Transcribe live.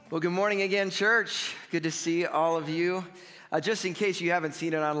Well, good morning again, church. Good to see all of you. Just in case you haven't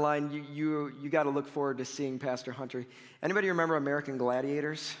seen it online, you got to look forward to seeing Pastor Hunter. Anybody remember American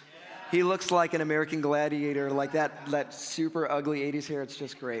Gladiators? He looks like an American gladiator, like that super ugly 80s hair. It's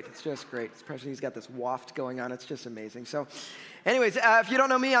just great. It's just great. Especially he's got this waft going on. It's just amazing. So anyways, if you don't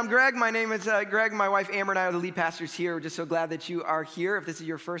know me, I'm Greg. My name is Greg. My wife Amber and I are the lead pastors here. We're just so glad that you are here. If this is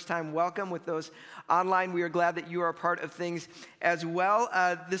your first time, welcome. With those online, we are glad that you are a part of things as well.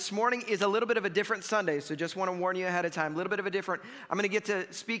 This morning is a little bit of a different Sunday, so just want to warn you ahead of time. A little bit of a different. I'm going to get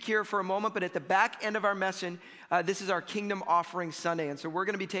to speak here for a moment, but at the back end of our message, this is our Kingdom Offering Sunday, and so we're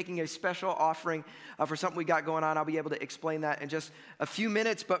going to be taking a special offering for something we got going on. I'll be able to explain that in just a few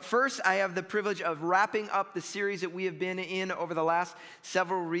minutes, but first, I have the privilege of wrapping up the series that we have been in over the last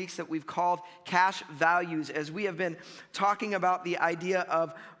several weeks that we've called Cash Values, as we have been talking about the idea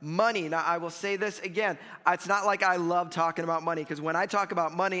of money. Now, I will say this again, it's not like I love talking about money, because when I talk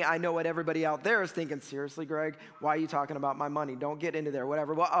about money, I know what everybody out there is thinking. Seriously, Greg, why are you talking about my money? Don't get into there,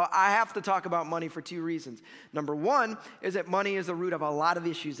 whatever. Well, I have to talk about money for two reasons. Number one is that money is the root of a lot of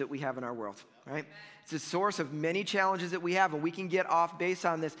issues that we have in our world, right? It's a source of many challenges that we have, and we can get off base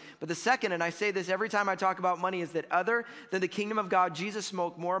on this. But the second, and I say this every time I talk about money, is that other than the kingdom of God, Jesus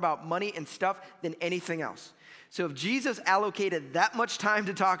spoke more about money and stuff than anything else. So if Jesus allocated that much time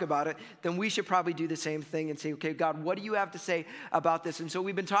to talk about it, then we should probably do the same thing and say, okay, God, what do you have to say about this? And so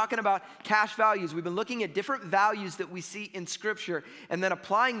we've been talking about cash values. We've been looking at different values that we see in Scripture and then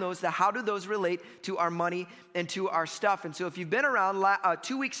applying those to how do those relate to our money and to our stuff. And so if you've been around,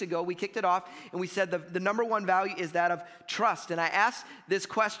 2 weeks ago, we kicked it off and we said the number one value is that of trust. And I asked this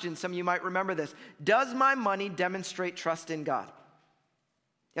question, some of you might remember this: does my money demonstrate trust in God?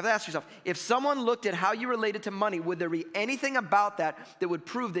 You have to ask yourself, if someone looked at how you related to money, would there be anything about that that would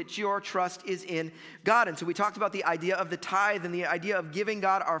prove that your trust is in God? And so we talked about the idea of the tithe and the idea of giving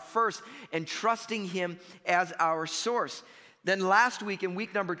God our first and trusting Him as our source. Then last week, in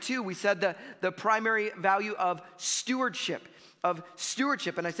week number 2, we said the primary value of stewardship. And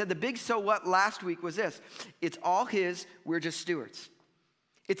I said the big so what last week was this: it's all His, we're just stewards.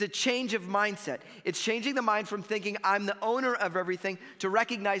 It's a change of mindset. It's changing the mind from thinking I'm the owner of everything to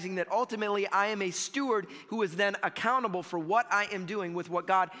recognizing that ultimately I am a steward who is then accountable for what I am doing with what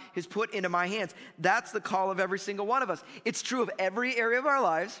God has put into my hands. That's the call of every single one of us. It's true of every area of our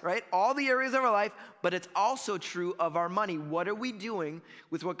lives, right? All the areas of our life, but it's also true of our money. What are we doing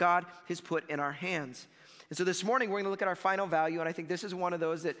with what God has put in our hands? And so this morning, we're going to look at our final value, and I think this is one of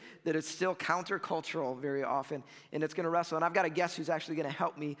those that is still countercultural very often, and it's going to wrestle. And I've got a guest who's actually going to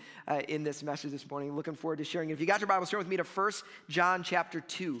help me in this message this morning. Looking forward to sharing it. If you got your Bible, turn with me to 1 John chapter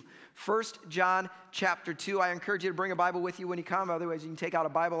 2. 1 John chapter 2. I encourage you to bring a Bible with you when you come. Otherwise, you can take out a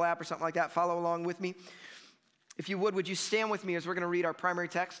Bible app or something like that. Follow along with me. If you would you stand with me as we're going to read our primary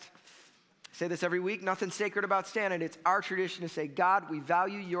text? I say this every week. Nothing sacred about standing. It's our tradition to say, God, we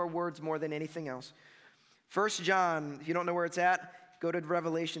value your words more than anything else. 1 John, if you don't know where it's at, go to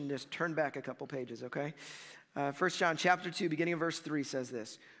Revelation, just turn back a couple pages, okay? 1 John chapter 2, beginning of verse 3 says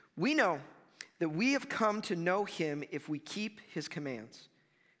this: we know that we have come to know him if we keep his commands.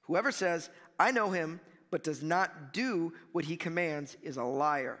 Whoever says, I know him, but does not do what he commands is a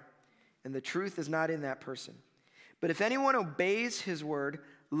liar, and the truth is not in that person. But if anyone obeys his word,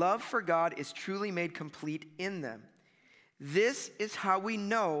 love for God is truly made complete in them. This is how we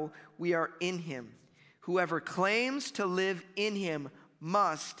know we are in him. Whoever claims to live in him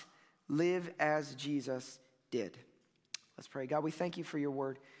must live as Jesus did. Let's pray. God, we thank you for your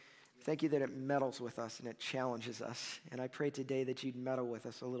word. Thank you that it meddles with us and it challenges us. And I pray today that you'd meddle with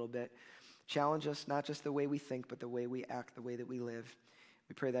us a little bit. Challenge us, not just the way we think, but the way we act, the way that we live.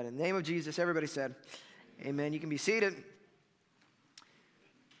 We pray that in the name of Jesus. Everybody said, amen. You can be seated.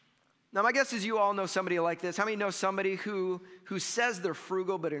 Now, my guess is you all know somebody like this. How many know somebody who says they're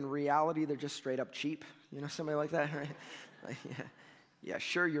frugal, but in reality, they're just straight up cheap? You know somebody like that, right? Like, yeah,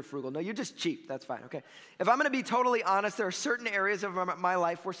 sure, you're frugal. No, you're just cheap. That's fine, okay? If I'm going to be totally honest, there are certain areas of my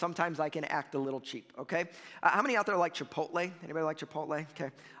life where sometimes I can act a little cheap, okay? How many out there like Chipotle? Anybody like Chipotle?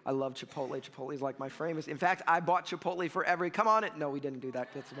 Okay, I love Chipotle. Chipotle is like my frame. In fact, I bought Chipotle for every, come on it. No, we didn't do that.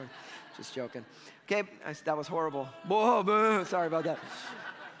 Just joking. Okay, that was horrible. Whoa, boo, sorry about that.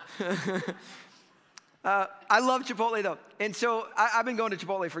 I love Chipotle though. And so I've been going to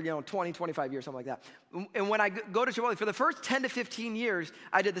Chipotle for, 20, 25 years, something like that. And when I go to Chipotle, for the first 10 to 15 years,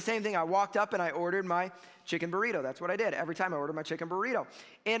 I did the same thing. I walked up and I ordered my chicken burrito. That's what I did. Every time I ordered my chicken burrito.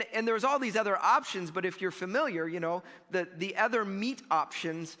 And there was all these other options, but if you're familiar, the other meat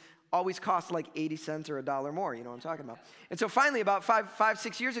options always cost like 80 cents or $1 more. You know what I'm talking about? And so finally, about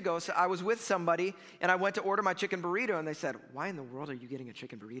 6 years ago, so I was with somebody, and I went to order my chicken burrito, and they said, why in the world are you getting a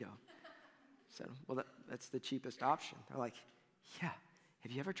chicken burrito? I said, well, that's the cheapest option. They're like, yeah,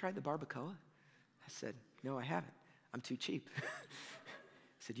 have you ever tried the barbacoa? I said, no, I haven't. I'm too cheap. I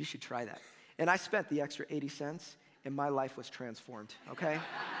said, you should try that. And I spent the extra 80 cents, and my life was transformed, okay?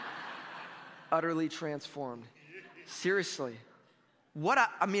 Utterly transformed. Seriously.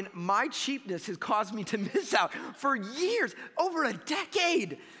 I mean, my cheapness has caused me to miss out for years, over a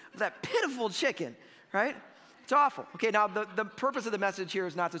decade, of that pitiful chicken, right? It's awful. Okay, now the purpose of the message here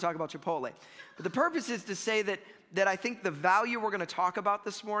is not to talk about Chipotle, but the purpose is to say that I think the value we're going to talk about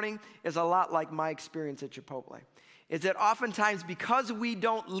this morning is a lot like my experience at Chipotle. Is that oftentimes because we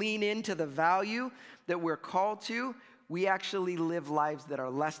don't lean into the value that we're called to, we actually live lives that are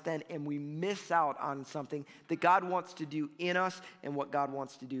less than, and we miss out on something that God wants to do in us and what God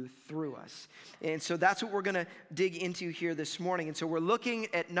wants to do through us. And so that's what we're going to dig into here this morning. And so we're looking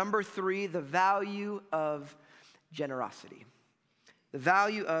at number 3, the value of generosity. The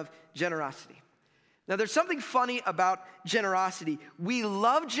value of generosity. Now, there's something funny about generosity. We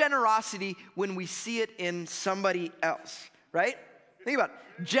love generosity when we see it in somebody else, right? Think about it.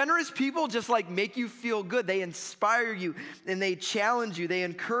 Generous people just like make you feel good. They inspire you and they challenge you. They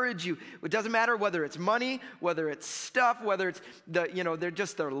encourage you. It doesn't matter whether it's money, whether it's stuff, whether it's they're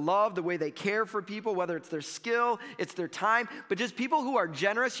just their love, the way they care for people, whether it's their skill, it's their time. But just people who are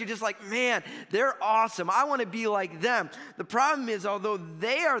generous, you're just like, man, they're awesome. I want to be like them. The problem is, although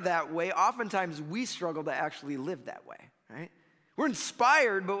they are that way, oftentimes we struggle to actually live that way, right? We're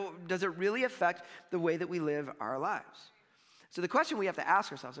inspired, but does it really affect the way that we live our lives? So the question we have to ask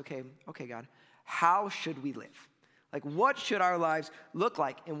ourselves, okay, God, how should we live? Like, what should our lives look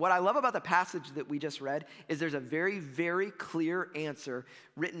like? And what I love about the passage that we just read is there's a very, very clear answer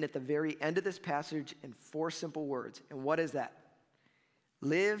written at the very end of this passage in 4 simple words. And what is that?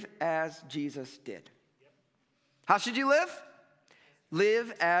 Live as Jesus did. How should you live?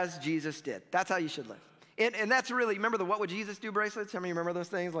 Live as Jesus did. That's how you should live. And that's really, remember the What Would Jesus Do bracelets? How many remember those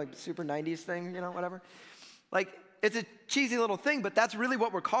things? Like super 90s thing, whatever? Like, it's a cheesy little thing, but that's really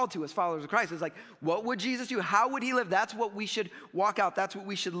what we're called to as followers of Christ. It's like, what would Jesus do? How would he live? That's what we should walk out. That's what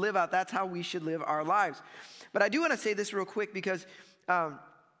we should live out. That's how we should live our lives. But I do want to say this real quick because I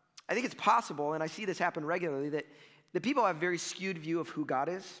think it's possible, and I see this happen regularly, that people have a very skewed view of who God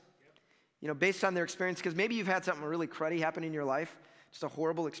is, based on their experience. Because maybe you've had something really cruddy happen in your life, just a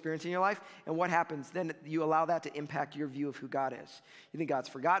horrible experience in your life, and what happens? Then you allow that to impact your view of who God is. You think God's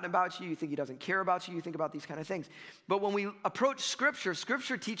forgotten about you. You think he doesn't care about you. You think about these kind of things. But when we approach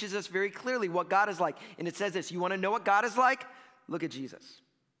Scripture teaches us very clearly what God is like. And it says this, you want to know what God is like? Look at Jesus.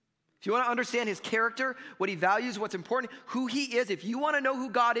 If you want to understand his character, what he values, what's important, who he is, if you want to know who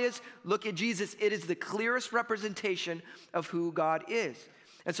God is, look at Jesus. It is the clearest representation of who God is.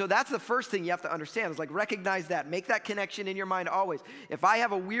 And so that's the first thing you have to understand is like recognize that. Make that connection in your mind always. If I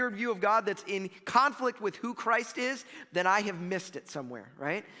have a weird view of God that's in conflict with who Christ is, then I have missed it somewhere,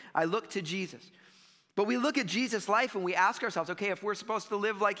 right? I look to Jesus. But we look at Jesus' life and we ask ourselves, okay, if we're supposed to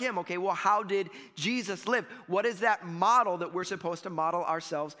live like him, okay, well, how did Jesus live? What is that model that we're supposed to model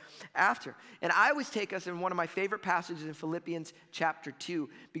ourselves after? And I always take us in one of my favorite passages in Philippians chapter 2,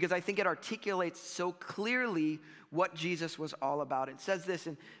 because I think it articulates so clearly what Jesus was all about. It says this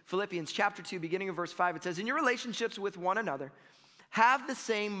in Philippians chapter 2, beginning of verse 5. It says, in your relationships with one another, have the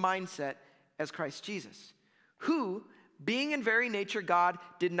same mindset as Christ Jesus, who, being in very nature God,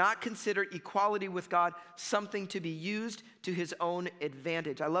 did not consider equality with God something to be used to his own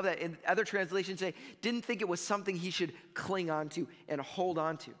advantage. I love that. In other translations say, didn't think it was something he should cling on to and hold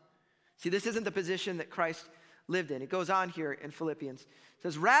on to. See, this isn't the position that Christ lived in. It goes on here in Philippians. It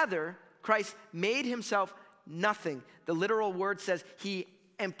says, rather, Christ made himself nothing. The literal word says he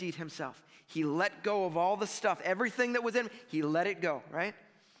emptied himself. He let go of all the stuff, everything that was in him, he let it go, right?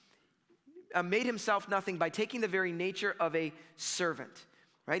 Made himself nothing by taking the very nature of a servant,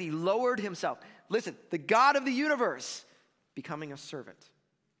 right? He lowered himself. Listen, the God of the universe becoming a servant.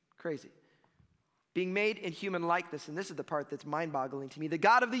 Crazy. Being made in human likeness, and this is the part that's mind-boggling to me, the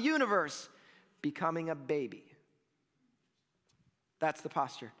God of the universe becoming a baby. That's the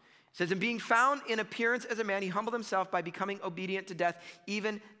posture. It says, and being found in appearance as a man, he humbled himself by becoming obedient to death,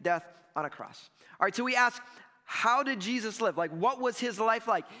 even death on a cross. All right, so we ask, How did Jesus live? Like, what was his life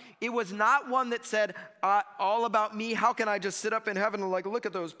like? It was not one that said, all about me. How can I just sit up in heaven and like, look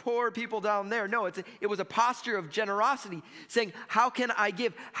at those poor people down there? No, it was a posture of generosity, saying, how can I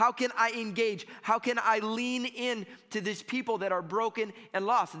give? How can I engage? How can I lean in to these people that are broken and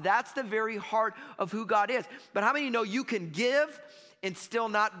lost? That's the very heart of who God is. But how many know you can give and still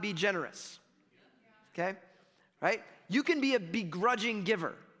not be generous? Okay, right? You can be a begrudging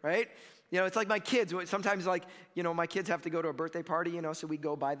giver, right? You know, it's like my kids. Sometimes, like, you know, my kids have to go to a birthday party, you know, so we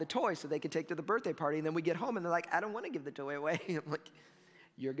go buy the toy so they can take to the birthday party. And then we get home and they're like, I don't want to give the toy away. I'm like,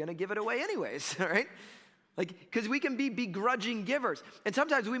 you're going to give it away anyways, all right? Like, because we can be begrudging givers. And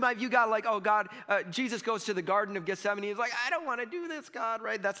sometimes we might view God like, oh, God, Jesus goes to the Garden of Gethsemane. He's like, I don't want to do this, God,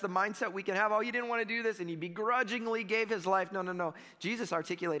 right? That's the mindset we can have. Oh, you didn't want to do this. And he begrudgingly gave his life. No. Jesus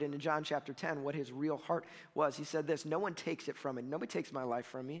articulated in John chapter 10 what his real heart was. He said this, no one takes it from me. Nobody takes my life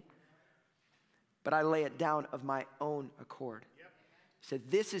from me, but I lay it down of my own accord. He said,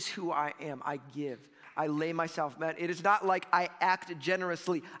 this is who I am. I give. I lay myself. Man, it is not like I act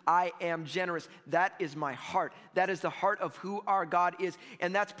generously. I am generous. That is my heart. That is the heart of who our God is.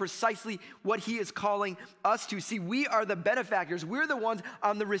 And that's precisely what he is calling us to. See, we are the benefactors. We're the ones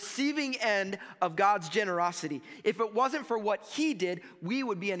on the receiving end of God's generosity. If it wasn't for what he did, we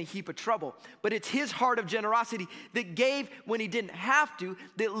would be in a heap of trouble. But it's his heart of generosity that gave when he didn't have to,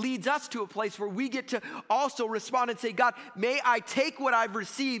 that leads us to a place where we get to also respond and say, God, may I take what I've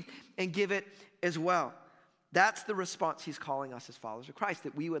received and give it as well. That's the response he's calling us as followers of Christ,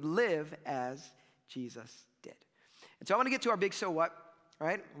 that we would live as Jesus did. And so I want to get to our big so what, all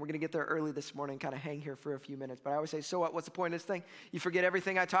right? We're going to get there early this morning, kind of hang here for a few minutes. But I always say, so what? What's the point of this thing? You forget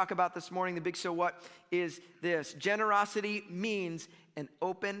everything I talk about this morning. The big so what is this. Generosity means an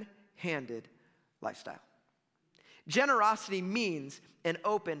open-handed lifestyle. Generosity means an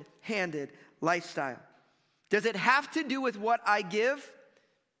open-handed lifestyle. Does it have to do with what I give?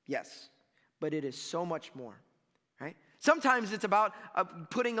 Yes. But it is so much more, right? Sometimes it's about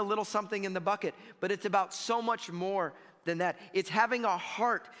putting a little something in the bucket, but it's about so much more than that. It's having a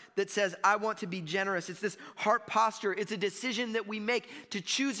heart that says, I want to be generous. It's this heart posture. It's a decision that we make to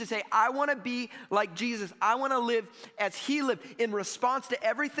choose to say, I want to be like Jesus. I want to live as he lived. In response to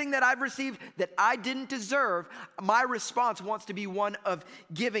everything that I've received that I didn't deserve, my response wants to be one of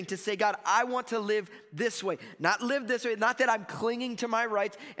giving, to say, God, I want to live this way. Not live this way. Not that I'm clinging to my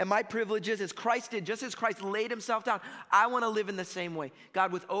rights and my privileges as Christ did, just as Christ laid himself down. I want to live in the same way.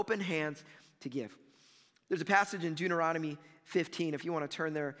 God, with open hands to give. There's a passage in Deuteronomy 15, if you want to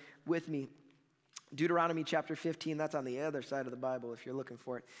turn there with me. Deuteronomy chapter 15, that's on the other side of the Bible if you're looking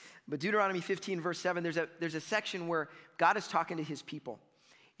for it. But Deuteronomy 15, verse 7, there's a section where God is talking to his people.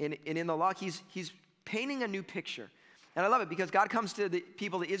 And in the law, he's painting a new picture. And I love it because God comes to the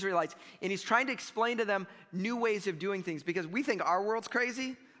people, the Israelites, and he's trying to explain to them new ways of doing things. Because we think our world's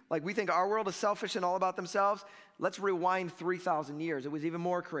crazy. Like we think our world is selfish and all about themselves. Let's rewind 3,000 years. It was even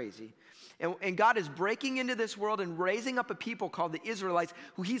more crazy. And God is breaking into this world and raising up a people called the Israelites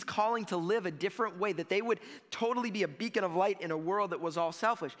who he's calling to live a different way, that they would totally be a beacon of light in a world that was all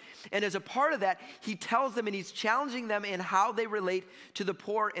selfish. And as a part of that, he tells them and he's challenging them in how they relate to the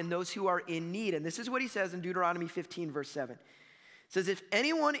poor and those who are in need. And this is what he says in Deuteronomy 15, verse 7. It says, if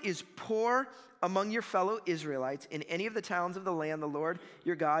anyone is poor among your fellow Israelites in any of the towns of the land the Lord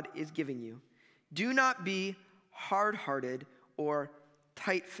your God is giving you, do not be hard-hearted or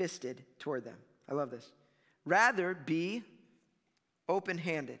tight-fisted toward them. I love this. Rather, be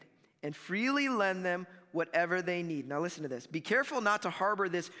open-handed and freely lend them whatever they need. Now listen to this. Be careful not to harbor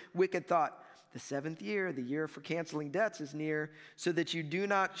this wicked thought. The seventh year, the year for canceling debts, is near, so that you do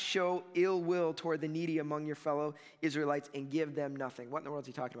not show ill will toward the needy among your fellow Israelites and give them nothing. What in the world is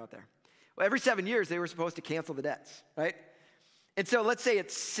he talking about there? Well, every 7 years, they were supposed to cancel the debts, right? And so let's say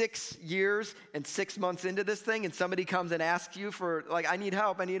it's 6 years and 6 months into this thing, and somebody comes and asks you for, like, I need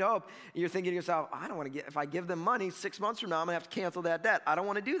help. And you're thinking to yourself, I don't want to if I give them money 6 months from now, I'm going to have to cancel that debt. I don't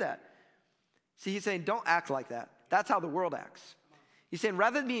want to do that. See, he's saying, don't act like that. That's how the world acts. He's saying,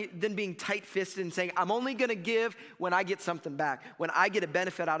 rather than being tight-fisted and saying, I'm only going to give when I get something back, when I get a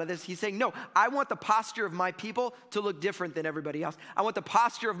benefit out of this, he's saying, no, I want the posture of my people to look different than everybody else. I want the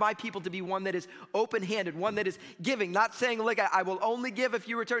posture of my people to be one that is open-handed, one that is giving, not saying, look, I will only give if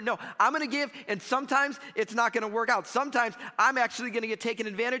you return. No, I'm going to give, and sometimes it's not going to work out. Sometimes I'm actually going to get taken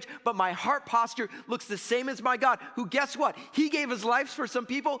advantage, but my heart posture looks the same as my God, who, guess what? He gave his life for some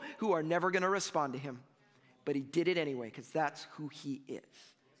people who are never going to respond to him. But he did it anyway because that's who he is.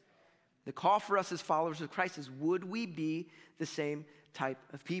 The call for us as followers of Christ is, would we be the same type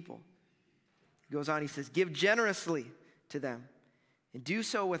of people? He goes on, he says, give generously to them and do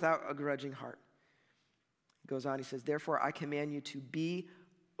so without a grudging heart. He goes on, he says, therefore I command you to be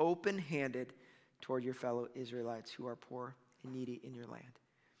open-handed toward your fellow Israelites who are poor and needy in your land.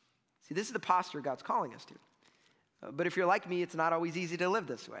 See, this is the posture God's calling us to. But if you're like me, it's not always easy to live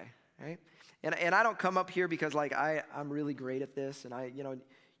this way, right? And I don't come up here because like I'm really great at this, and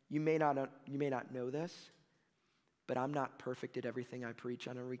you may not know this, but I'm not perfect at everything I preach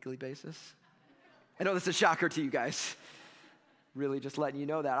on a weekly basis. I know this is a shocker to you guys. Really just letting you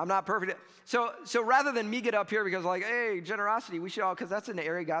know that. I'm not perfect. So rather than me get up here because like, hey, generosity, we should all, because that's an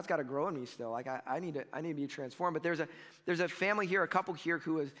area God's got to grow in me still. Like I need to be transformed. But there's a family here, a couple here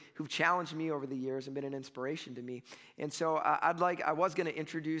who've challenged me over the years and been an inspiration to me. And so I was going to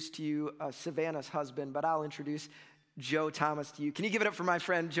introduce to you Savannah's husband, but I'll introduce Joe Thomas to you. Can you give it up for my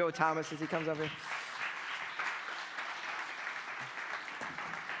friend Joe Thomas as he comes up here?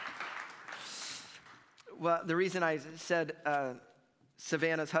 Well, the reason I said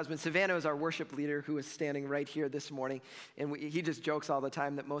Savannah's husband, Savannah is our worship leader who is standing right here this morning. And he just jokes all the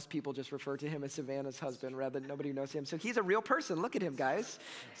time that most people just refer to him as Savannah's husband rather than nobody knows him. So he's a real person. Look at him, guys.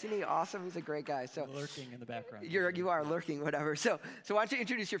 Isn't he awesome? He's a great guy. So lurking in the background. You are lurking, whatever. So why don't you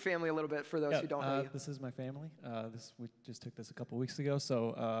introduce your family a little bit for those who don't know you? This is my family. We just took this a couple weeks ago.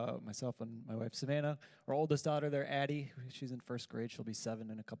 So myself and my wife, Savannah, our oldest daughter there, Addie, she's in first grade. She'll be 7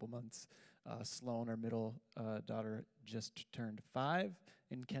 in a couple months. Sloan, our middle daughter, just turned 5,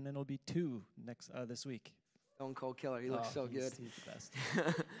 and Kenan will be 2 this week. Stone Cold Killer. He looks so good. He's the best.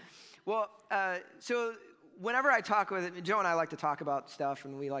 Well, so whenever I talk with Joe and I like to talk about stuff,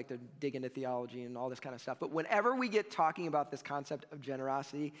 and we like to dig into theology and all this kind of stuff. But whenever we get talking about this concept of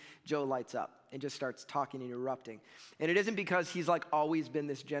generosity, Joe lights up and just starts talking and erupting. And it isn't because he's like always been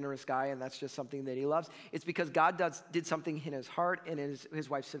this generous guy and that's just something that he loves. It's because God did something in his heart and in his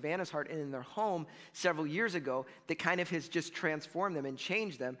wife Savannah's heart and in their home several years ago that kind of has just transformed them and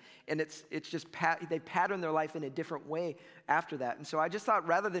changed them. And it's just they pattern their life in a different way after that. And so I just thought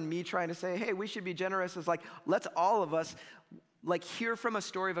rather than me trying to say, hey, we should be generous, it's like, let's all of us like hear from a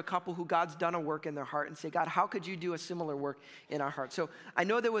story of a couple who God's done a work in their heart and say, God, how could you do a similar work in our heart? So I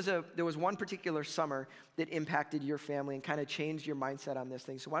know there was one particular summer that impacted your family and kind of changed your mindset on this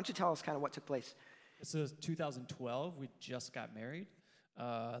thing. So why don't you tell us kind of what took place? This is 2012. We just got married.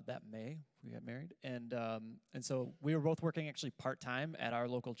 That May we got married, and so we were both working actually part-time at our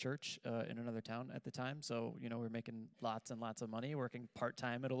local church in another town at the time. So we were making lots and lots of money working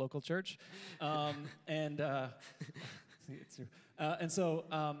part-time at a local church, it's true.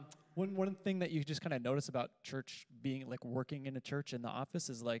 One thing that you just kind of notice about church being like working in a church in the office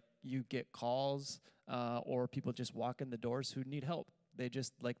is like you get calls or people just walk in the doors who need help. They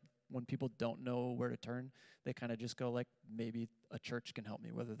just like when people don't know where to turn, they kind of just go like, maybe a church can help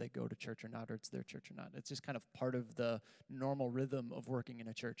me, whether they go to church or not, or it's their church or not. It's just kind of part of the normal rhythm of working in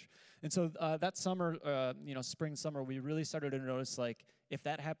a church. And so that summer, spring, summer, we really started to notice like if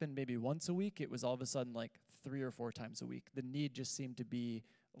that happened maybe once a week, it was all of a sudden like 3 or 4 times a week. The need just seemed to be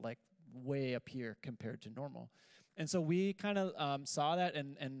like way up here compared to normal. And so we kind of saw that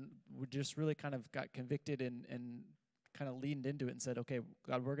and we just really kind of got convicted and kind of leaned into it and said, okay,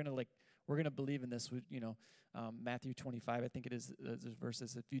 God, we're gonna believe in this. Matthew 25, I think it is, the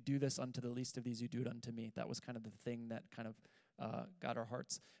verses. If you do this unto the least of these, you do it unto me. That was kind of the thing that kind of got our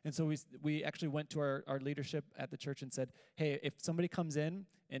hearts. And so we actually went to our leadership at the church and said, hey, if somebody comes in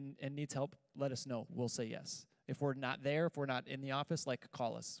and needs help, let us know. We'll say yes. If we're not there, if we're not in the office, like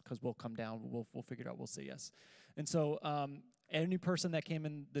call us because we'll come down. We'll figure it out. We'll say yes. And so any person that came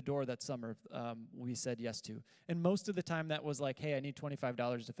in the door that summer, we said yes to. And most of the time that was like, hey, I need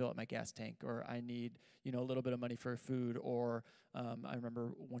 $25 to fill up my gas tank, or I need, a little bit of money for food, or I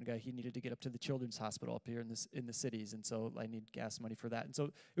remember one guy, he needed to get up to the children's hospital up here in the cities, and so I need gas money for that. And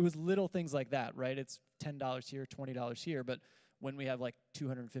so it was little things like that, right? It's $10 here, $20 here, but when we have like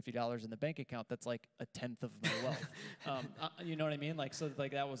 $250 in the bank account, that's like a tenth of my wealth. You know what I mean? Like, so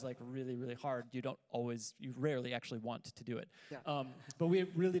like that was like really, really hard. You rarely actually want to do it. Yeah. But we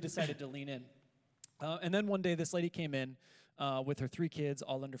really decided to lean in. And then one day this lady came in with her 3 kids,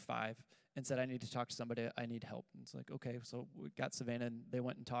 all under 5, and said, I need to talk to somebody. I need help. And it's like, okay. So we got Savannah and they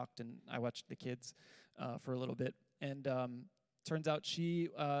went and talked, and I watched the kids for a little bit. And turns out she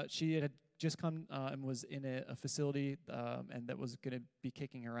had just come and was in a facility and that was going to be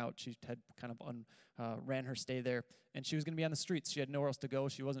kicking her out. She had kind of ran her stay there, and she was going to be on the streets. She had nowhere else to go.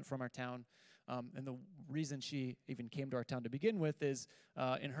 She wasn't from our town. And the reason she even came to our town to begin with is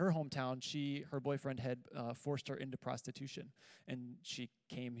in her hometown, her boyfriend had forced her into prostitution, and she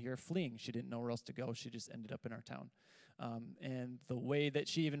came here fleeing. She didn't know where else to go. She just ended up in our town. And the way that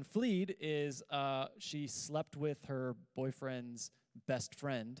she even fled is she slept with her boyfriend's best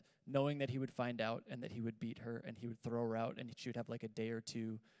friend knowing that he would find out and that he would beat her and he would throw her out and she would have like a day or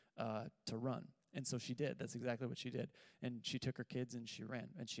two to run. And so she did. That's exactly what she did. And she took her kids and she ran,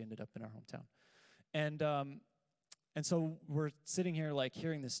 and she ended up in our hometown. And so we're sitting here like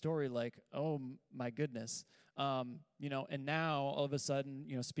hearing this story like, oh my goodness. And now all of a sudden,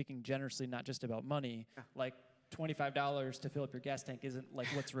 speaking generously, not just about money, like $25 to fill up your gas tank isn't like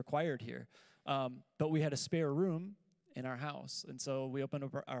what's required here. But we had a spare room in our house. And so we opened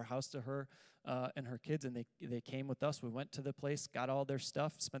up our house to her and her kids, and they came with us. We went to the place, got all their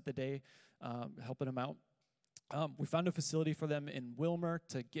stuff, spent the day helping them out. We found a facility for them in Wilmer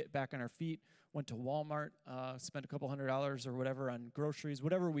to get back on our feet, went to Walmart, spent a couple $100 or whatever on groceries,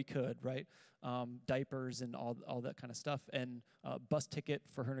 whatever we could, right? Diapers and all that kind of stuff, and bus ticket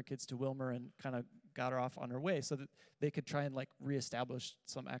for her and her kids to Wilmer, and kind of got her off on her way so that they could try and like reestablish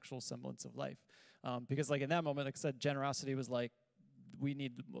some actual semblance of life. Because like in that moment, like I said, generosity was like, we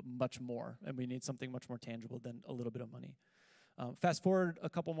need much more, and we need something much more tangible than a little bit of money. Fast forward a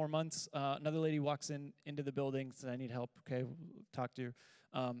couple more months, another lady walks into the building, says, I need help. Okay, we'll talk to you.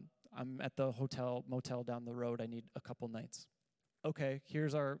 I'm at the motel down the road. I need a couple nights. Okay,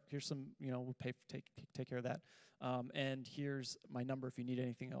 here's some, we'll take care of that. And here's my number. If you need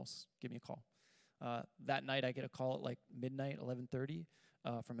anything else, give me a call. That night I get a call at like midnight, 11:30,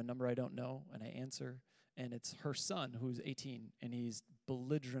 from a number I don't know, and I answer. And it's her son, who's 18, and he's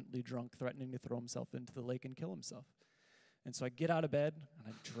belligerently drunk, threatening to throw himself into the lake and kill himself. And so I get out of bed, and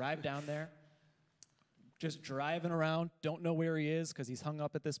I drive down there, just driving around, don't know where he is, because he's hung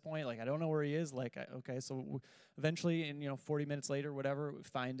up at this point. Like, I don't know where he is. Like, okay, so eventually, in 40 minutes later, whatever, we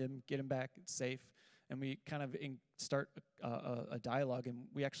find him, get him back, it's safe, and we kind of start a dialogue, and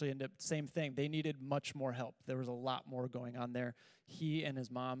we actually end up, same thing. They needed much more help. There was a lot more going on there. He and his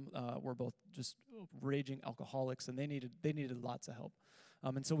mom were both just raging alcoholics, and they needed lots of help.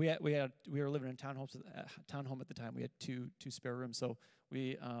 And so we were living in a townhome at the time. We had two spare rooms, so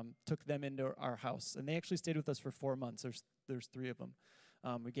we took them into our house, and they actually stayed with us for 4 months. There's 3 of them.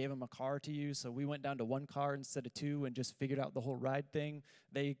 We gave them a car to use, so we went down to 1 car instead of 2, and just figured out the whole ride thing.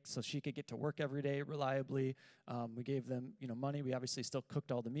 So she could get to work every day reliably. We gave them money. We obviously still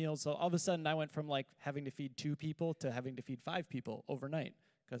cooked all the meals. So all of a sudden, I went from like having to feed 2 people to having to feed 5 people overnight,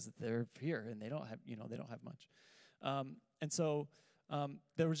 because they're here and they don't have much. And so.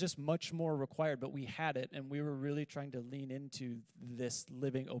 There was just much more required, but we had it, and we were really trying to lean into this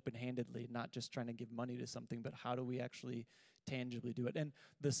living open-handedly, not just trying to give money to something, but how do we actually tangibly do it? And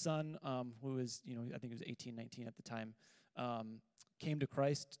the son, who was, I think he was 18, 19 at the time, came to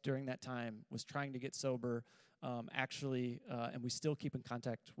Christ during that time, was trying to get sober, and we still keep in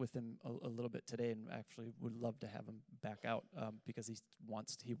contact with him a little bit today, and actually would love to have him back out because he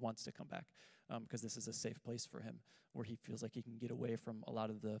wants to come back, because this is a safe place for him, where he feels like he can get away from a lot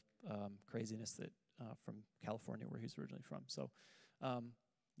of the craziness that from California, where he's originally from. So,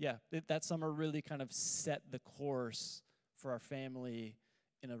 that summer really kind of set the course for our family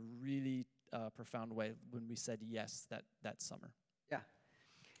in a really profound way when we said yes that summer. Yeah.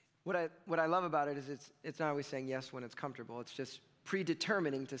 What I love about it is it's not always saying yes when it's comfortable. It's just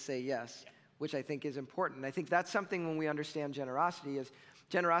predetermining to say yes, which I think is important. I think that's something when we understand generosity,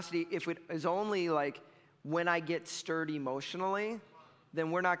 if it is only like when I get stirred emotionally,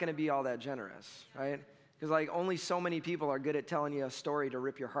 then we're not going to be all that generous, right? Because like only so many people are good at telling you a story to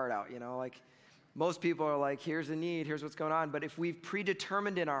rip your heart out, like most people are like, here's a need, here's what's going on. But if we've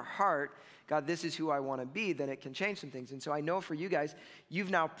predetermined in our heart, God, this is who I want to be, then it can change some things. And so I know for you guys, you've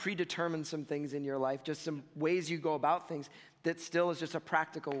now predetermined some things in your life, just some ways you go about things that still is just a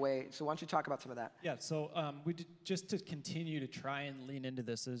practical way. So why don't you talk about some of that? Yeah, so we did, just to continue to try and lean into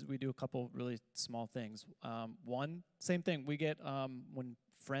this, is we do a couple really small things. One, same thing. We get, when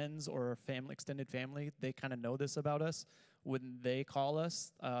friends or extended family, they kind of know this about us. When they call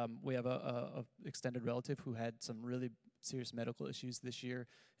us, we have a extended relative who had some really serious medical issues this year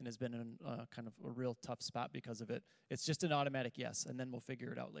and has been in kind of a real tough spot because of it. It's just an automatic yes, and then we'll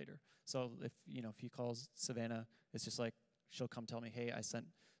figure it out later. So if he calls Savannah, it's just like she'll come tell me, hey, I sent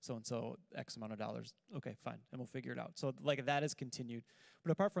so-and-so X amount of dollars. Okay, fine, and we'll figure it out. So like that has continued.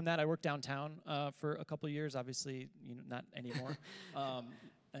 But apart from that, I worked downtown for a couple of years, obviously, not anymore.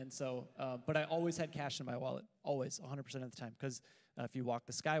 And so, but I always had cash in my wallet, always, 100% of the time, because if you walk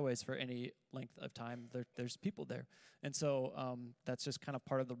the Skyways for any length of time, there's people there. And so that's just kind of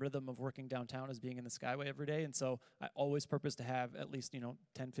part of the rhythm of working downtown, is being in the Skyway every day. And so I always purpose to have at least,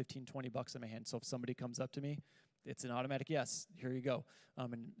 10, 15, 20 bucks in my hand. So if somebody comes up to me, it's an automatic yes, here you go.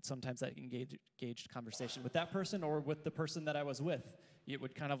 And sometimes I engaged conversation with that person or with the person that I was with. It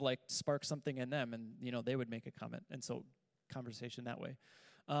would kind of like spark something in them, and they would make a comment. And so conversation that way.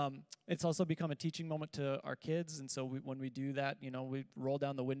 It's also become a teaching moment to our kids, and so when we do that, we roll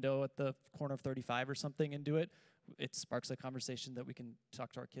down the window at the corner of 35 or something and do it. It sparks a conversation that we can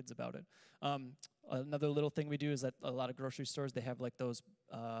talk to our kids about it. Another little thing we do is that a lot of grocery stores, they have like those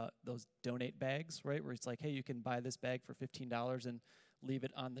donate bags, right? Where it's like, hey, you can buy this bag for $15 and leave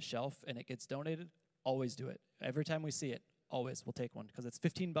it on the shelf and it gets donated. Always do it. Every time we see it, always we'll take one because it's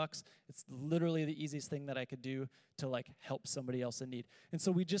 $15. It's literally the easiest thing that I could do to like help somebody else in need. And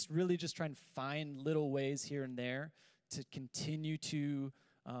so we just really just try and find little ways here and there to continue to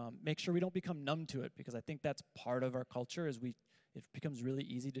make sure we don't become numb to it, because I think that's part of our culture is it becomes really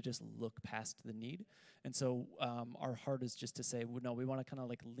easy to just look past the need. And so our heart is just to say, well, no, we want to kind of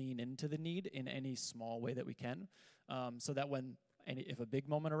like lean into the need in any small way that we can, so that if a big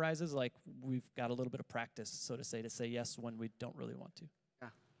moment arises, like we've got a little bit of practice, so to say yes when we don't really want to. Yeah,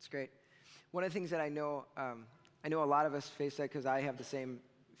 it's great. One of the things that I know a lot of us face that because I have the same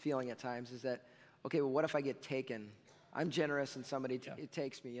feeling at times is that, okay, well, what if I get taken? I'm generous and somebody it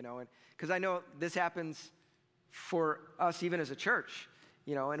takes me, and because I know this happens for us even as a church,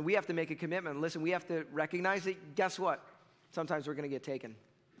 and we have to make a commitment. Listen, we have to recognize that, guess what? Sometimes we're going to get taken.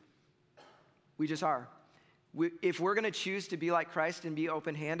 We just are. If we're going to choose to be like Christ and be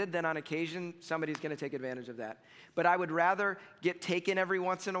open-handed, then on occasion, somebody's going to take advantage of that. But I would rather get taken every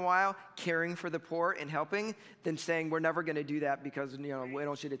once in a while, caring for the poor and helping, than saying we're never going to do that because, we don't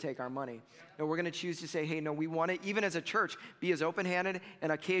want you to take our money. No, we're going to choose to say, hey, no, we want to, even as a church, be as open-handed,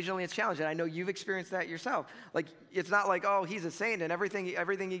 and occasionally it's challenging. I know you've experienced that yourself. Like, it's not like, oh, he's a saint, and everything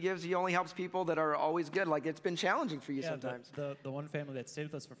he gives, he only helps people that are always good. Like, it's been challenging for you sometimes. The one family that stayed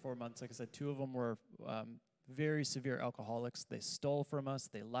with us for 4 months, like I said, 2 of them were very severe alcoholics. They stole from us.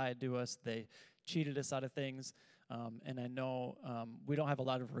 They lied to us. They cheated us out of things. And I know we don't have a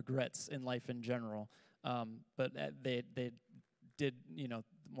lot of regrets in life in general. But they did,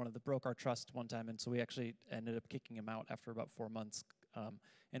 one of them broke our trust one time. And so we actually ended up kicking him out after about 4 months.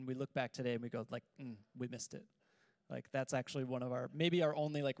 And we look back today and we go like, we missed it. Like that's actually maybe our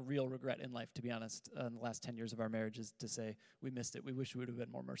only like real regret in life, to be honest, in the last 10 years of our marriage, is to say we missed it. We wish we would have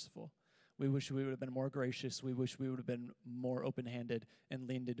been more merciful. We wish we would have been more gracious. We wish we would have been more open-handed and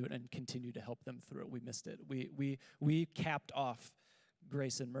leaned into it and continued to help them through it. We missed it. We capped off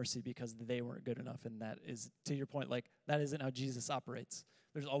grace and mercy because they weren't good enough, and that is, to your point, like that isn't how Jesus operates.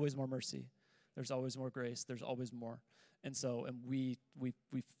 There's always more mercy. There's always more grace. There's always more. And so, and we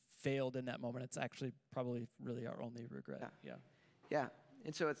failed in that moment. It's actually probably really our only regret. Yeah.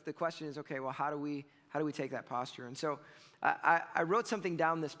 And so the question is, okay, well, how do we take that posture? And so I wrote something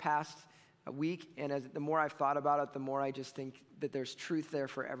down this past week, and the more I've thought about it, the more I just think that there's truth there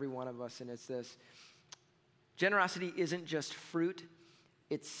for every one of us, and it's this: generosity isn't just fruit,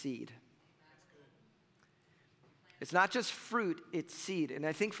 it's seed. It's not just fruit, it's seed. And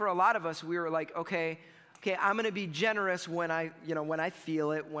I think for a lot of us, we were like, okay, I'm going to be generous when I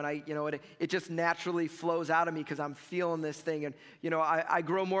feel it, when it just naturally flows out of me because I'm feeling this thing. And, I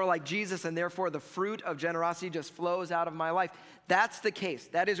grow more like Jesus, and therefore the fruit of generosity just flows out of my life. That's the case.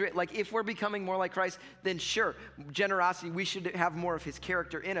 That is right. Like if we're becoming more like Christ, then sure, generosity, we should have more of his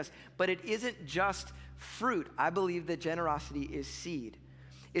character in us. But it isn't just fruit. I believe that generosity is seed.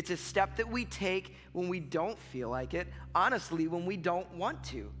 It's a step that we take when we don't feel like it, honestly, when we don't want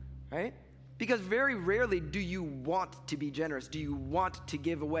to, right? Because very rarely do you want to be generous. Do you want to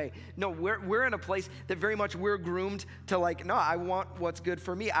give away? No, we're in a place that very much we're groomed to like, no, I want what's good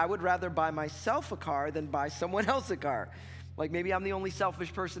for me. I would rather buy myself a car than buy someone else a car. Like maybe I'm the only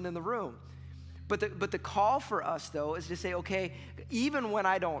selfish person in the room. But the call for us, though, is to say, okay, even when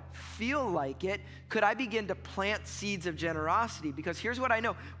I don't feel like it, could I begin to plant seeds of generosity? Because here's what I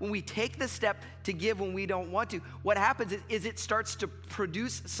know. When we take the step to give when we don't want to, what happens is it starts to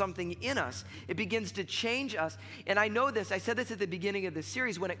produce something in us. It begins to change us. And I know this. I said this at the beginning of the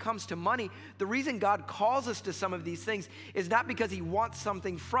series. When it comes to money, the reason God calls us to some of these things is not because he wants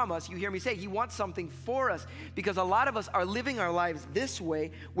something from us. You hear me say he wants something for us, because a lot of us are living our lives this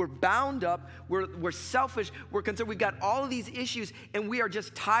way. We're bound up. We're selfish, we're concerned, we've got all of these issues, and we are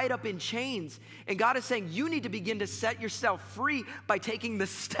just tied up in chains. And God is saying, you need to begin to set yourself free by taking the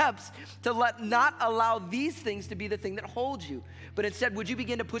steps to not allow these things to be the thing that holds you. But instead, would you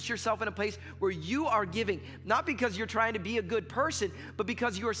begin to put yourself in a place where you are giving, not because you're trying to be a good person, but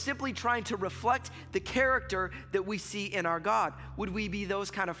because you are simply trying to reflect the character that we see in our God? Would we be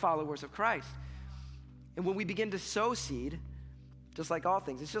those kind of followers of Christ? And when we begin to sow seed, just like all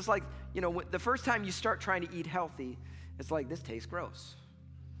things, it's just like, the first time you start trying to eat healthy, it's like, this tastes gross.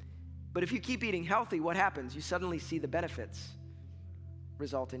 But if you keep eating healthy, what happens? You suddenly see the benefits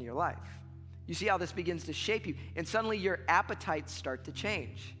result in your life. You see how this begins to shape you, and suddenly your appetites start to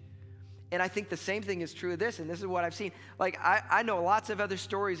change. And I think the same thing is true of this, and this is what I've seen. Like, I know lots of other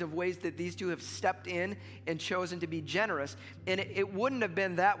stories of ways that these two have stepped in and chosen to be generous, and it wouldn't have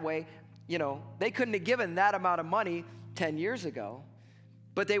been that way. You know, they couldn't have given that amount of money 10 years ago,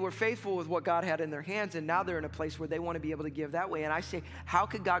 but they were faithful with what God had in their hands, and now they're in a place where they want to be able to give that way. And I say, how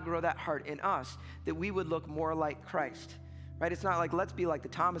could God grow that heart in us, that we would look more like Christ? Right? It's not like, let's be like the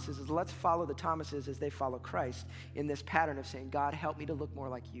Thomases. It's let's follow the Thomases as they follow Christ in this pattern of saying, God, help me to look more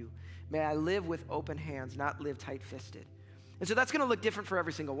like you. May I live with open hands, not live tight-fisted. And so that's going to look different for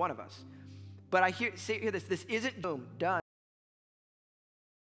every single one of us. But I hear this isn't boom, done.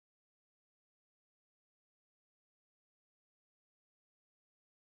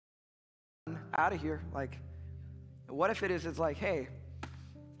 Out of here. Like, what if it's like, hey,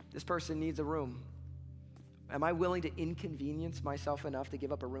 this person needs a room. Am I willing to inconvenience myself enough to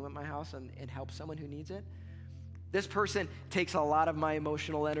give up a room at my house and help someone who needs it? This person takes a lot of my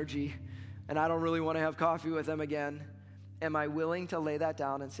emotional energy, and I don't really want to have coffee with them again. Am I willing to lay that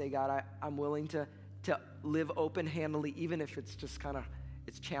down and say, God, I'm willing to live open-handedly, even if it's just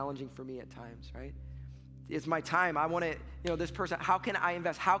it's challenging for me at times, right? It's my time. I want to, this person, how can I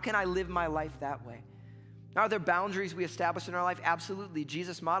invest? How can I live my life that way? Now, are there boundaries we establish in our life? Absolutely.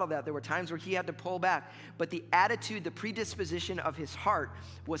 Jesus modeled that. There were times where he had to pull back. But the attitude, the predisposition of his heart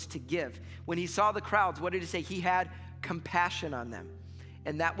was to give. When he saw the crowds, what did he say? He had compassion on them.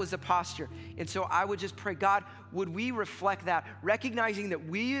 And that was a posture. And so I would just pray, God, would we reflect that, recognizing that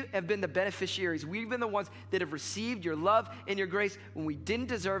we have been the beneficiaries. We've been the ones that have received your love and your grace when we didn't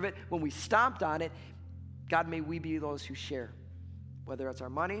deserve it, when we stomped on it. God, may we be those who share. Whether it's our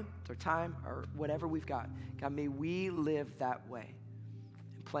money, it's our time, or whatever we've got. God, may we live that way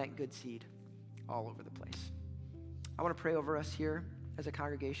and plant good seed all over the place. I want to pray over us here as a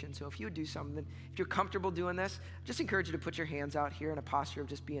congregation. So if you would do something, if you're comfortable doing this, just encourage you to put your hands out here in a posture of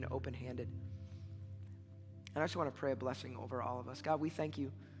just being open-handed. And I just want to pray a blessing over all of us. God, we thank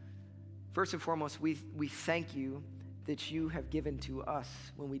you. First and foremost, we thank you that you have given to us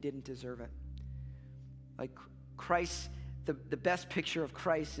when we didn't deserve it. Like Christ, the best picture of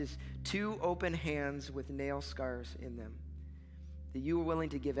Christ is two open hands with nail scars in them, that you were willing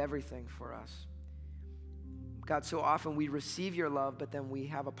to give everything for us. God, so often we receive your love, but then we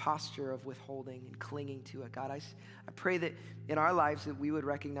have a posture of withholding and clinging to it. God, I pray that in our lives that we would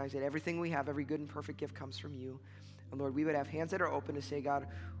recognize that everything we have, every good and perfect gift comes from you. And Lord, we would have hands that are open to say, God,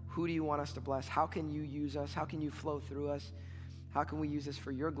 who do you want us to bless? How can you use us? How can you flow through us? How can we use this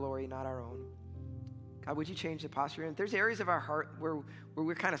for your glory, not our own? God, would you change the posture? And if there's areas of our heart where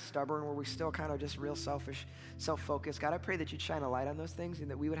we're kind of stubborn, where we're still kind of just real selfish, self-focused, God, I pray that you'd shine a light on those things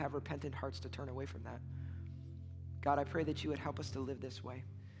and that we would have repentant hearts to turn away from that. God, I pray that you would help us to live this way,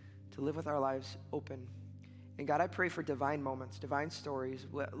 to live with our lives open. And God, I pray for divine moments, divine stories,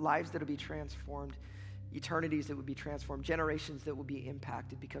 lives that will be transformed, eternities that would be transformed, generations that will be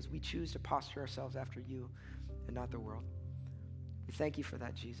impacted because we choose to posture ourselves after you and not the world. We thank you for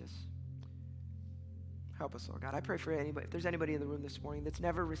that, Jesus. Help us, Lord God. I pray for anybody, if there's anybody in the room this morning that's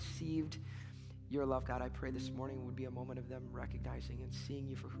never received your love, God, I pray this morning would be a moment of them recognizing and seeing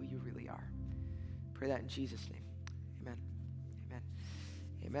you for who you really are. Pray that in Jesus' name. Amen. Amen.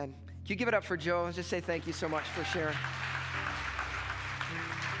 Amen. Can you give it up for Joe? Just say thank you so much for sharing.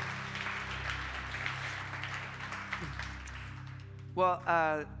 Well,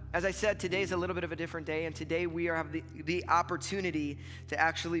 as I said, today's a little bit of a different day, and today we have the opportunity to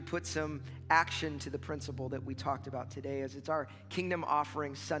actually put some action to the principle that we talked about today, as it's our Kingdom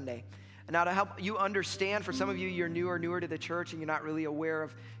Offering Sunday. And now to help you understand, for some of you, you're newer to the church, and you're not really aware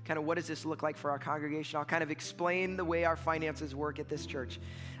of kind of what does this look like for our congregation, I'll kind of explain the way our finances work at this church.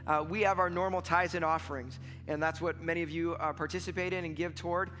 We have our normal tithes and offerings, and that's what many of you participate in and give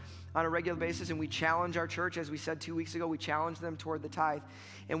toward on a regular basis, and we challenge our church, as we said 2 weeks ago, we challenge them toward the tithe.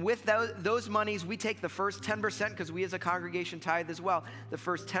 And with those monies, we take the first 10%, because we as a congregation tithe as well. The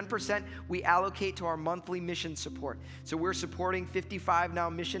first 10% we allocate to our monthly mission support. So we're supporting 55 now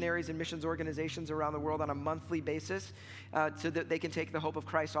missionaries and missions organizations around the world on a monthly basis so that they can take the hope of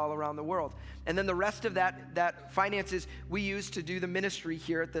Christ all around the world. And then the rest of that finances we use to do the ministry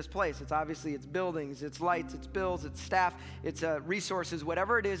here at this place. It's buildings, it's lights, it's bills, it's staff, it's resources,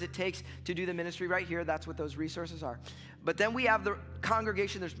 whatever it is it takes to do the ministry right here, that's what those resources are. But then we have the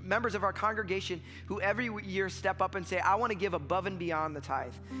congregation, there's members of our congregation who every year step up and say, I want to give above and beyond the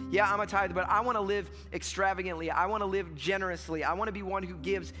tithe. Yeah, I'm a tithe, but I want to live extravagantly. I want to live generously. I want to be one who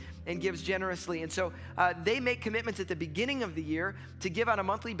gives and gives generously. And so they make commitments at the beginning of the year to give on a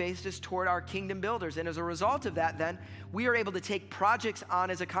monthly basis toward our kingdom builders. And as a result of that, then, we are able to take projects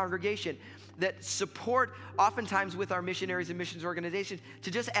on as a congregation that support, oftentimes with our missionaries and missions organizations, to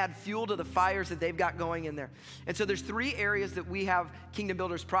just add fuel to the fires that they've got going in there. And so there's 3 areas that we have Kingdom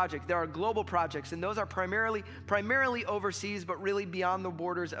Builders projects. There are global projects, and those are primarily overseas, but really beyond the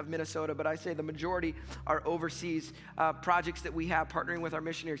borders of Minnesota. But I say the majority are overseas projects that we have partnering with our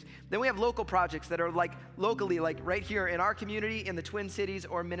missionaries. Then we have local projects that are like locally, like right here in our community, in the Twin Cities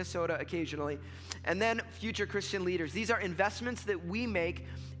or Minnesota occasionally. And then future Christian leaders. These are investments that we make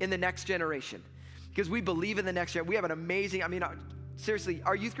in the next generation, because we believe in the next generation. We have an amazing, seriously,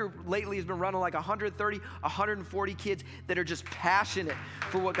 our youth group lately has been running like 130, 140 kids that are just passionate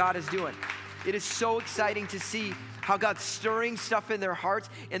for what God is doing. It is so exciting to see how God's stirring stuff in their hearts,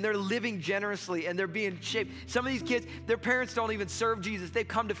 and they're living generously, and they're being shaped. Some of these kids, their parents don't even serve Jesus. They've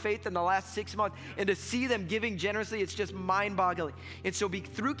come to faith in the last 6 months, and to see them giving generously, it's just mind-boggling. And so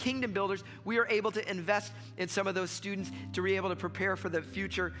through Kingdom Builders, we are able to invest in some of those students to be able to prepare for the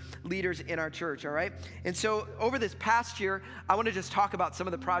future leaders in our church, all right? And so over this past year, I want to just talk about some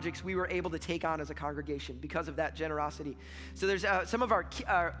of the projects we were able to take on as a congregation because of that generosity. So there's some of our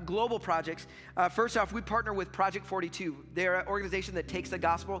global projects. First off, we partner with Project 42. They're an organization that takes the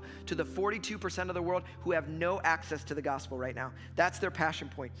gospel to the 42% of the world who have no access to the gospel right now. That's their passion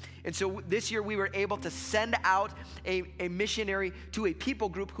point. And so this year we were able to send out a missionary to a people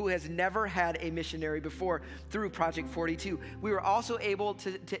group who has never had a missionary before through Project 42. We were also able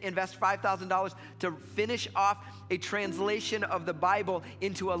to invest $5,000 to finish off a translation of the Bible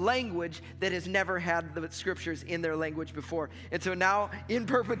into a language that has never had the scriptures in their language before. And so now, in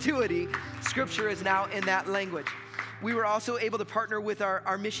perpetuity, scripture is now in that language. We were also able to partner with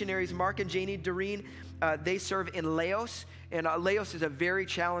our missionaries, Mark and Janie Doreen. They serve in Laos, and Laos is a very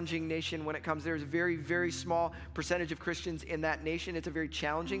challenging nation when it comes. There's a very, very small percentage of Christians in that nation. It's a very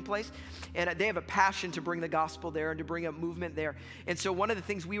challenging place, and they have a passion to bring the gospel there and to bring a movement there. And so one of the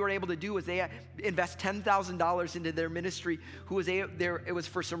things we were able to do was they invest $10,000 into their ministry. It was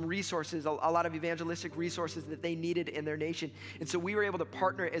for some resources, a lot of evangelistic resources that they needed in their nation. And so we were able to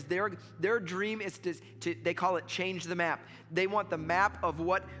partner as their dream is to they call it change the map. They want the map of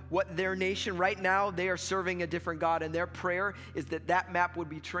what their nation right now, they are serving a different God, and their prayer is that map would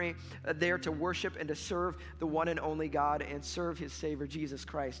be there to worship and to serve the one and only God and serve his Savior, Jesus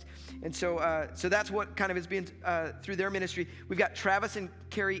Christ. And so that's what kind of is being through their ministry. We've got Travis and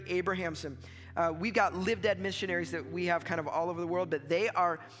Carrie Abrahamson. We've got Live Dead missionaries that we have kind of all over the world, but they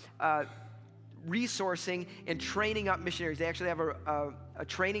are resourcing and training up missionaries. They actually have a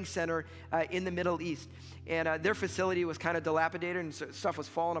training center in the Middle East. And their facility was kind of dilapidated and stuff was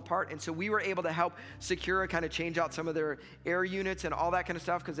falling apart. And so we were able to help secure and kind of change out some of their air units and all that kind of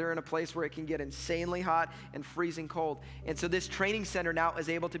stuff because they're in a place where it can get insanely hot and freezing cold. And so this training center now is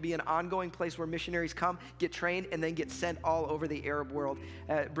able to be an ongoing place where missionaries come, get trained, and then get sent all over the Arab world,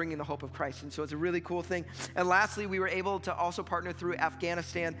 bringing the hope of Christ. And so it's a really cool thing. And lastly, we were able to also partner through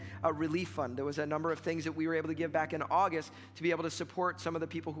Afghanistan Relief Fund. There was a number of things that we were able to give back in August to be able to support some of the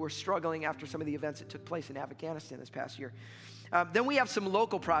people who were struggling after some of the events that took place in Afghanistan this past year. Then we have some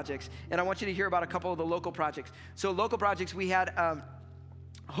local projects, and I want you to hear about a couple of the local projects. So local projects, we had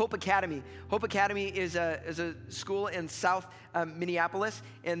Hope Academy. Hope Academy is a school in South Minneapolis,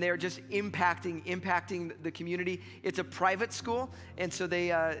 and they're just impacting the community. It's a private school, and so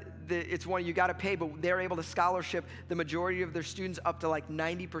it's one you got to pay, but they're able to scholarship the majority of their students up to like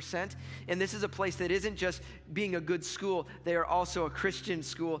 90%. And this is a place that isn't just being a good school, they are also a Christian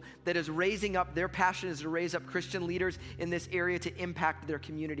school that is raising up, their passion is to raise up Christian leaders in this area to impact their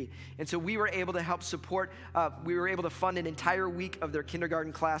community. And so we were able to help support, we were able to fund an entire week of their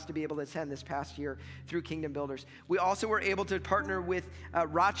kindergarten class to be able to attend this past year through Kingdom Builders. We also were able to partner with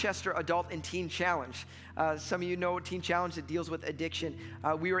Rochester Adult and Teen Challenge. Some of you know Teen Challenge that deals with addiction.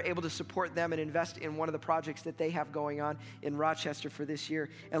 We were able to support them and invest in one of the projects that they have going on in Rochester for this year.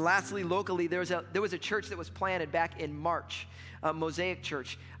 And lastly, locally, there was a church that was planted back in March. Mosaic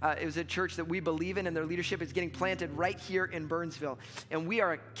Church. It was a church that we believe in, and their leadership is getting planted right here in Burnsville. And we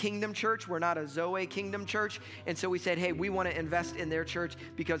are a kingdom church. We're not a Zoe kingdom church. And so we said, hey, we want to invest in their church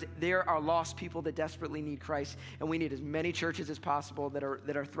because there are lost people that desperately need Christ, and we need as many churches as possible that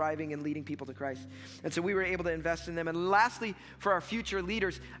are thriving and leading people to Christ. And so we were able to invest in them. And lastly, for our future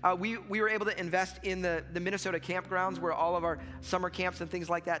leaders, we were able to invest in the Minnesota campgrounds where all of our summer camps and things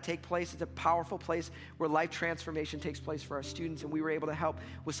like that take place. It's a powerful place where life transformation takes place for our students, and we were able to help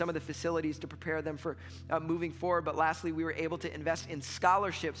with some of the facilities to prepare them for moving forward. But lastly, we were able to invest in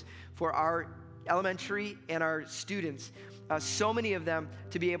scholarships for our elementary and our students. So many of them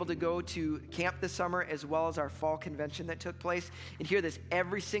to be able to go to camp this summer as well as our fall convention that took place. And hear this,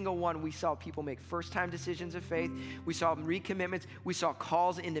 every single one, we saw people make first-time decisions of faith. We saw recommitments. We saw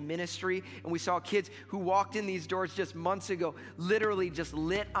calls into ministry. And we saw kids who walked in these doors just months ago, literally just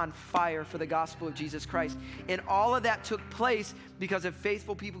lit on fire for the gospel of Jesus Christ. And all of that took place because of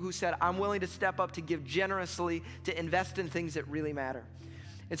faithful people who said, I'm willing to step up to give generously, to invest in things that really matter.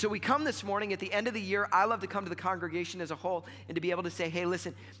 And so we come this morning at the end of the year. I love to come to the congregation as a whole and to be able to say, hey,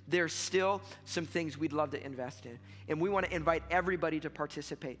 listen, there's still some things we'd love to invest in. And we want to invite everybody to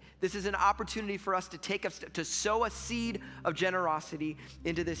participate. This is an opportunity for us to sow a seed of generosity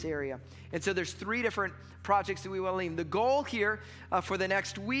into this area. And so there's 3 different projects that we will lead. The goal here for the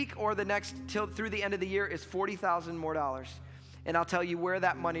next week or through the end of the year is $40,000 more. And I'll tell you where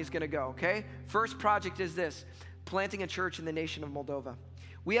that money is going to go, okay? First project is this, planting a church in the nation of Moldova.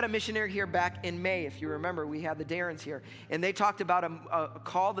 We had a missionary here back in May, if you remember. We had the Darrens here, and they talked about a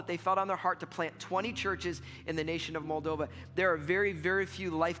call that they felt on their heart to plant 20 churches in the nation of Moldova. There are very, very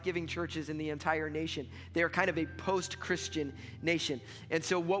few life-giving churches in the entire nation. They are kind of a post-Christian nation. And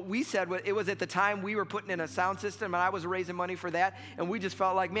so what we said, it was at the time we were putting in a sound system, and I was raising money for that, and we just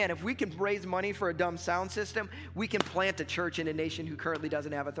felt like, man, if we can raise money for a dumb sound system, we can plant a church in a nation who currently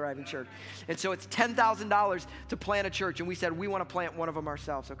doesn't have a thriving church. And so it's $10,000 to plant a church, and we said we want to plant one of them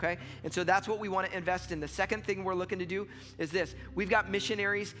ourselves. Okay? And so that's what we want to invest in. The second thing we're looking to do is this. We've got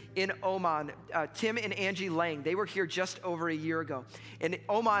missionaries in Oman, Tim and Angie Lang. They were here just over a year ago. And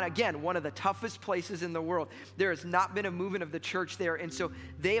Oman, again, one of the toughest places in the world. There has not been a movement of the church there. And so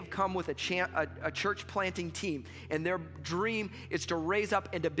they have come with a church planting team. And their dream is to raise up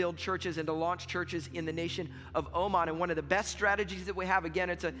and to build churches and to launch churches in the nation of Oman. And one of the best strategies that we have, again,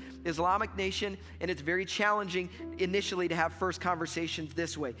 it's an Islamic nation, and it's very challenging initially to have first conversations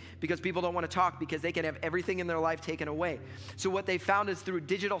this way, because people don't want to talk because they can have everything in their life taken away. So what they found is through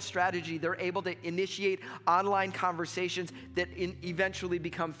digital strategy, they're able to initiate online conversations that eventually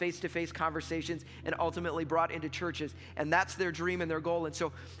become face-to-face conversations and ultimately brought into churches. And that's their dream and their goal. And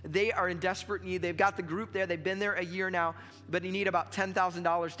so they are in desperate need. They've got the group there. They've been there a year now, but you need about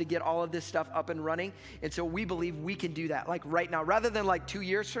 $10,000 to get all of this stuff up and running. And so we believe we can do that, like right now. Rather than like 2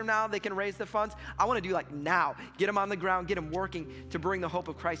 years from now, they can raise the funds. I want to do like now. Get them on the ground, get them working to bring the hope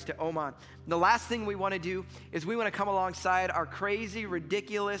of Christ to Oman. And the last thing we want to do is we want to come alongside our crazy,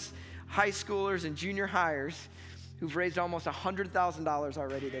 ridiculous high schoolers and junior hires who've raised almost $100,000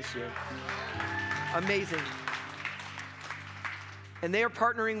 already this year. Amazing. And they are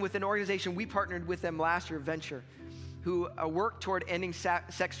partnering with an organization. We partnered with them last year, Venture, who work toward ending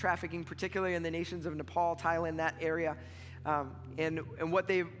sex trafficking, particularly in the nations of Nepal, Thailand, that area. And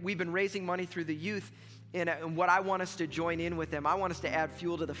we've been raising money through the youth. And what I want us to join in with them, I want us to add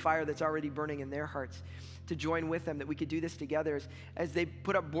fuel to the fire that's already burning in their hearts, to join with them, that we could do this together as they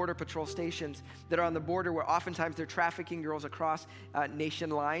put up border patrol stations that are on the border where oftentimes they're trafficking girls across nation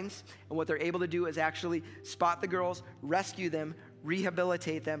lines. And what they're able to do is actually spot the girls, rescue them,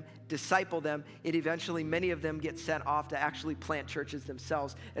 rehabilitate them, disciple them, and eventually many of them get sent off to actually plant churches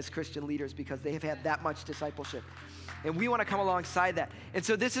themselves as Christian leaders because they have had that much discipleship. And we want to come alongside that. And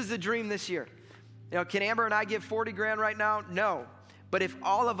so this is the dream this year. You know, can Amber and I give 40 grand right now? No. But if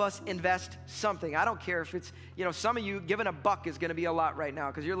all of us invest something, I don't care if it's, you know, some of you giving $1 is going to be a lot right now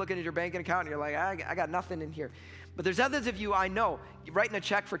because you're looking at your banking account and you're like, I got nothing in here. But there's others of you I know, writing a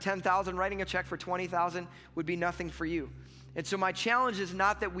check for $10,000, writing a check for $20,000 would be nothing for you. And so my challenge is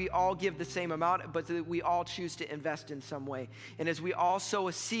not that we all give the same amount, but that we all choose to invest in some way. And as we all sow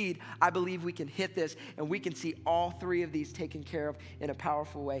a seed, I believe we can hit this and we can see all 3 of these taken care of in a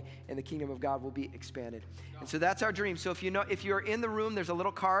powerful way, and the kingdom of God will be expanded. And so that's our dream. So if you're in the room, there's a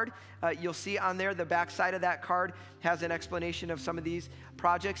little card. You'll see on there, the back side of that card has an explanation of some of these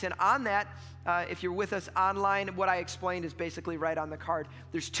projects. And on that, if you're with us online, what I explained is basically right on the card.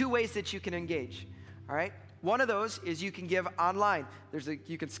 There's 2 ways that you can engage, all right? One of those is you can give online.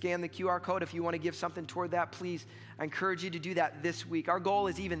 You can scan the QR code if you want to give something toward that. Please, I encourage you to do that this week. Our goal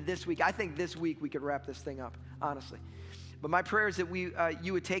is even this week. I think this week we could wrap this thing up, honestly. But my prayer is that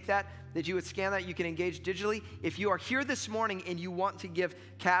you would take that you would scan that, you can engage digitally. If you are here this morning and you want to give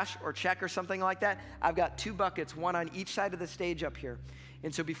cash or check or something like that, I've got 2 buckets, one on each side of the stage up here.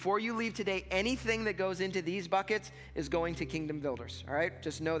 And so before you leave today, anything that goes into these buckets is going to Kingdom Builders, all right?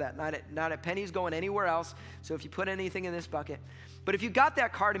 Just know that. Not a penny's going anywhere else. So if you put anything in this bucket. But if you got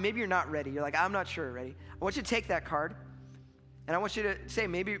that card and maybe you're not ready, you're like, I'm not sure ready. I want you to take that card. And I want you to say,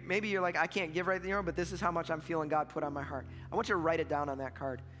 maybe you're like, I can't give right now, but this is how much I'm feeling God put on my heart. I want you to write it down on that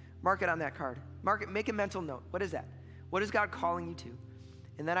card. Mark it on that card. Mark it, make a mental note. What is that? What is God calling you to?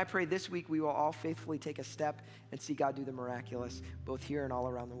 And then I pray this week we will all faithfully take a step and see God do the miraculous, both here and all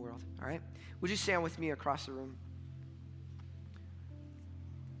around the world. All right? Would you stand with me across the room?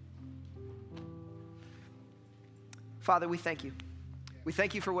 Father, we thank you. We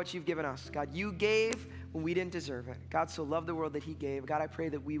thank you for what you've given us. God, you gave when we didn't deserve it. God so loved the world that he gave. God, I pray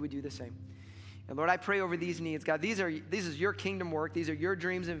that we would do the same. And Lord, I pray over these needs. God, this is your kingdom work. These are your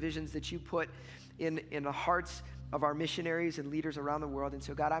dreams and visions that you put in the hearts of our missionaries and leaders around the world. And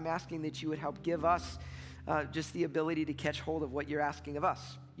so, God, I'm asking that you would help give us just the ability to catch hold of what you're asking of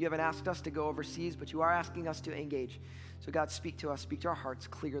us. You haven't asked us to go overseas, but you are asking us to engage. So, God, speak to us, speak to our hearts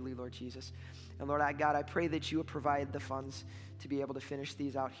clearly, Lord Jesus. And Lord, God, I pray that you would provide the funds to be able to finish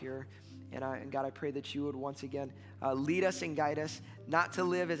these out here. And God, I pray that you would once again lead us and guide us, not to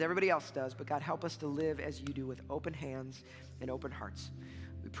live as everybody else does, but God, help us to live as you do with open hands and open hearts.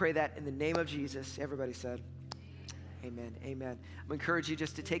 We pray that in the name of Jesus. Everybody said, amen, amen. I'm encourage you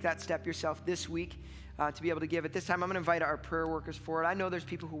just to take that step yourself this week to be able to give. At this time, I'm going to invite our prayer workers forward. I know there's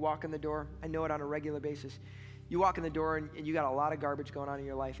people who walk in the door. I know it on a regular basis. You walk in the door and you got a lot of garbage going on in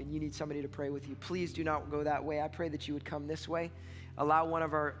your life and you need somebody to pray with you. Please do not go that way. I pray that you would come this way. Allow one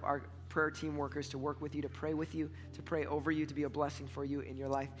of our prayer team workers to work with you, to pray with you, to pray over you, to be a blessing for you in your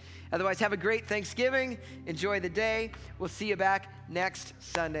life. Otherwise, have a great Thanksgiving. Enjoy the day. We'll see you back next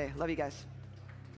Sunday. Love you guys.